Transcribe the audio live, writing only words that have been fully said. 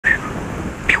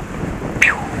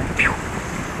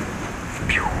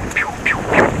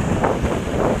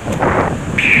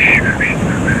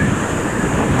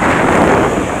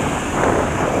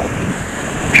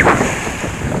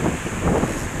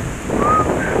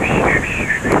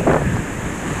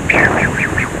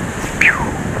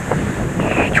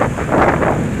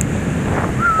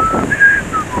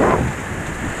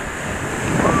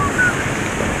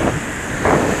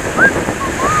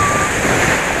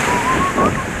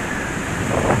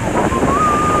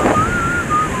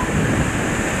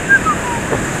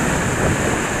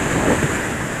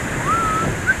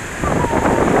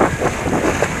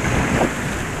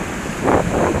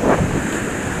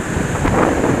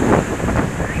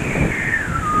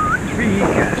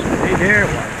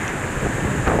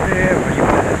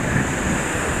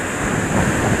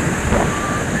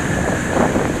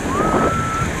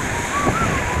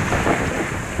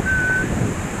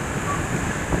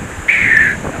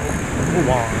Move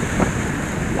on.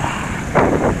 Wow.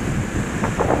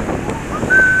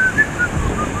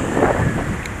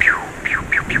 Pew, pew,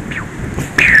 pew, pew, pew.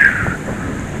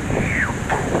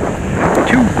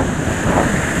 Two.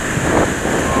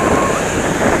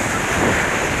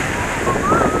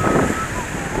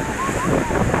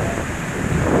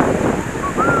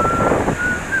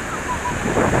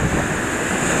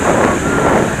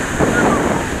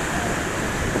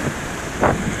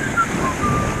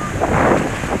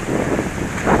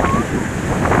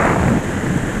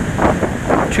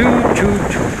 Choo.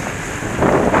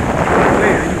 Where are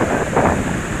you at?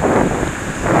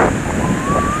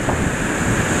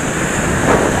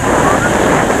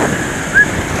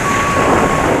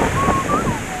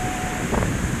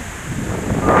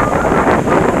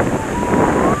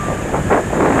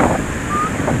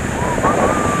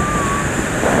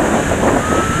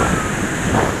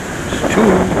 It's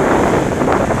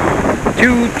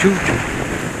two.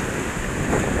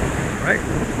 Right,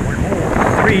 one more,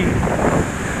 three.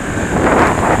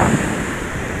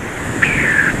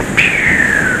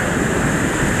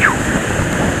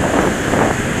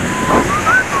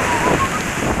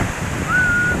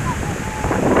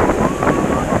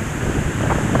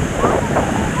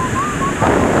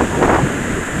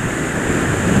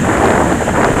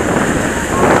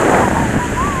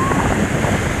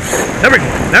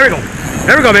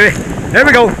 There we go, baby. There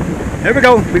we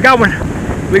go.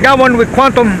 We got one with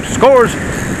quantum scores.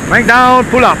 Bring down,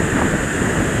 pull up.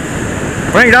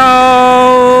 Bring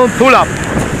down, pull up.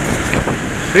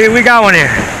 See, we got one here.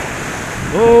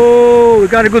 Oh, we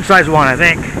got a good sized one, I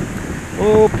think.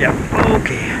 Oh, yeah.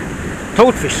 Okay.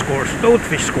 Toadfish scores.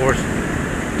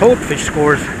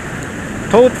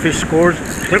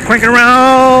 Still cranking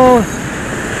around.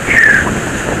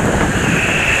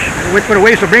 Wait for the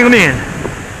waves to bring them in.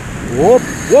 Whoa.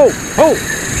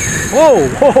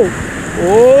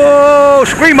 Oh,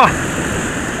 screamer.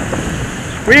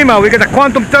 We got a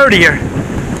quantum 30 here.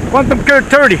 Quantum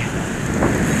 30.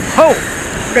 Oh,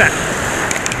 look at that.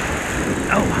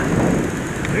 Oh,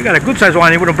 we got a good size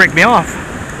one. It wouldn't break me off.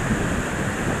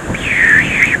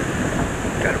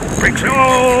 Got to break.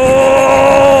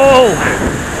 Oh,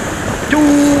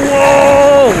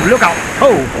 look out.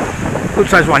 Oh, good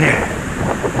size one here.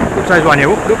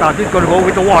 Oh, look out. He's going to go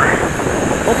with the water.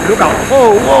 Oh, look out.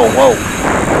 Whoa.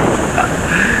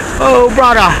 Oh,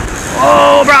 brother.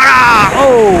 Oh.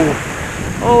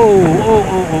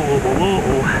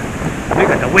 Look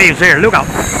at the waves there. Look out.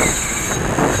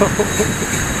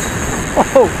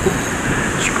 Oh.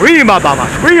 Screamer, Baba.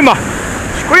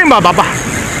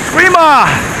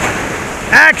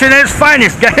 Action at its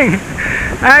finest, gang.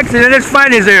 Action at its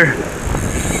finest here.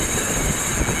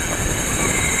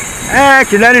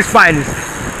 Action at its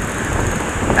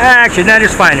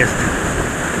finest.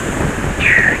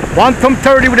 Quantum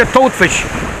 30 with a toadfish.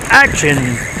 Action.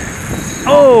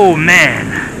 Oh,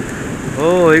 man.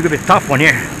 Oh, it's gonna be a tough one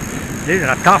here. This is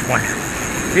a tough one.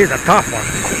 Look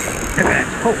at that.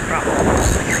 Oh, wow.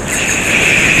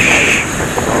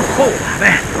 Oh,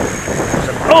 man.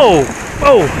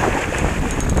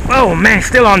 Oh, man,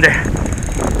 still on there.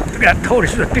 Look at that toad.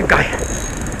 This is a big guy.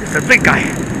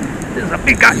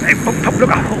 Hey,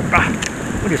 look out. Oh, bro.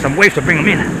 We need some waves to bring him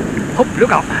in. Oh,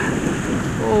 look out.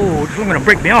 Oh, this one's gonna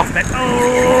break me off, man.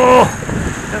 Oh,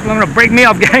 this one's gonna break me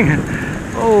off, gang.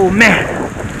 Oh, man.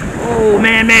 Oh,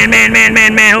 man.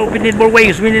 Oh, we need more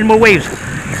waves.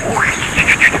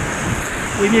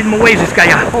 This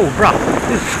guy. Oh, bro.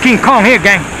 This is King Kong here,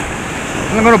 gang.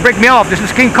 This is gonna break me off. This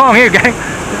is King Kong here, gang.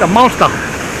 This is a monster.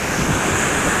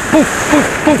 Poof.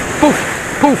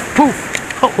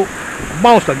 Oh,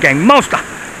 monster, gang. Monster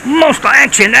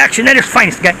action at its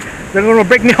finest, gang. They're gonna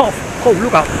break me off. Oh,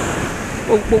 look out.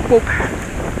 Oh, look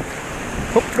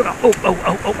out.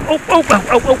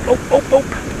 Oh.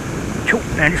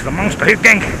 Man, this is a monster here,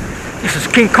 gang. This is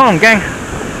King Kong, gang.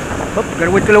 Oh,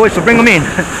 gotta wait till the waves to bring them in.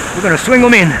 We're gonna swing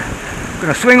them in.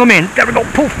 There we go.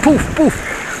 Poof.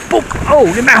 Oh,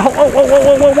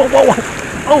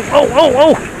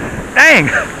 oh.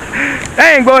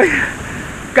 Dang, boy.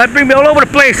 Gotta bring me all over the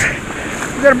place.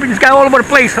 You gotta bring this guy all over the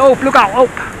place. Oh, look out.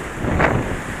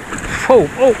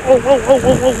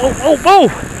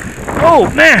 Oh,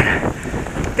 man.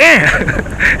 Damn.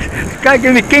 This guy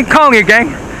giving me King Kong here,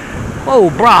 gang. Oh,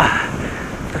 brah.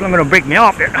 This one's gonna break me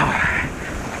off here. Oh,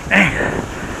 dang.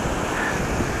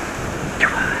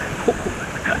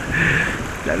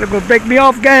 That's gonna break me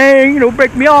off, gang.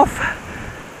 Break me off.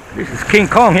 This is King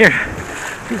Kong here.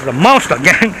 This is a monster,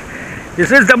 gang.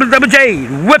 This is Double J,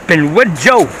 whipping with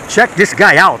Joe. Check this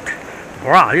guy out.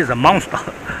 Wow, this is a monster.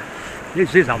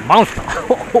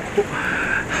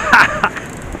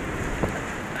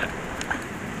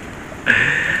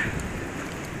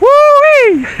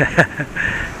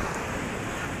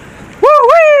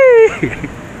 Woo-wee!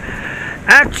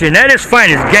 Action at its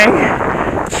finest, gang.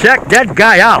 Check that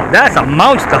guy out. That's a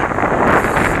monster.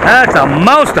 That's a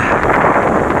monster.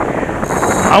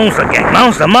 Monster, gang.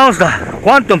 Monster, monster.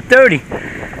 Quantum 30.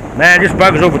 Man, this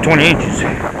bug is over 20 inches.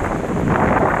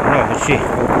 Oh, let's see.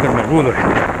 Look at my ruler.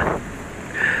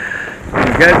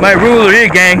 Got my ruler here,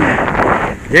 gang.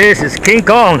 This is King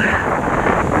Kong.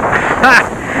 Ha!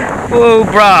 Oh,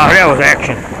 brah. That was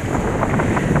action.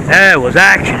 That was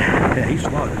action. Yeah, he's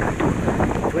smaller.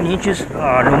 20 inches?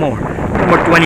 Oh, no more. No more 20.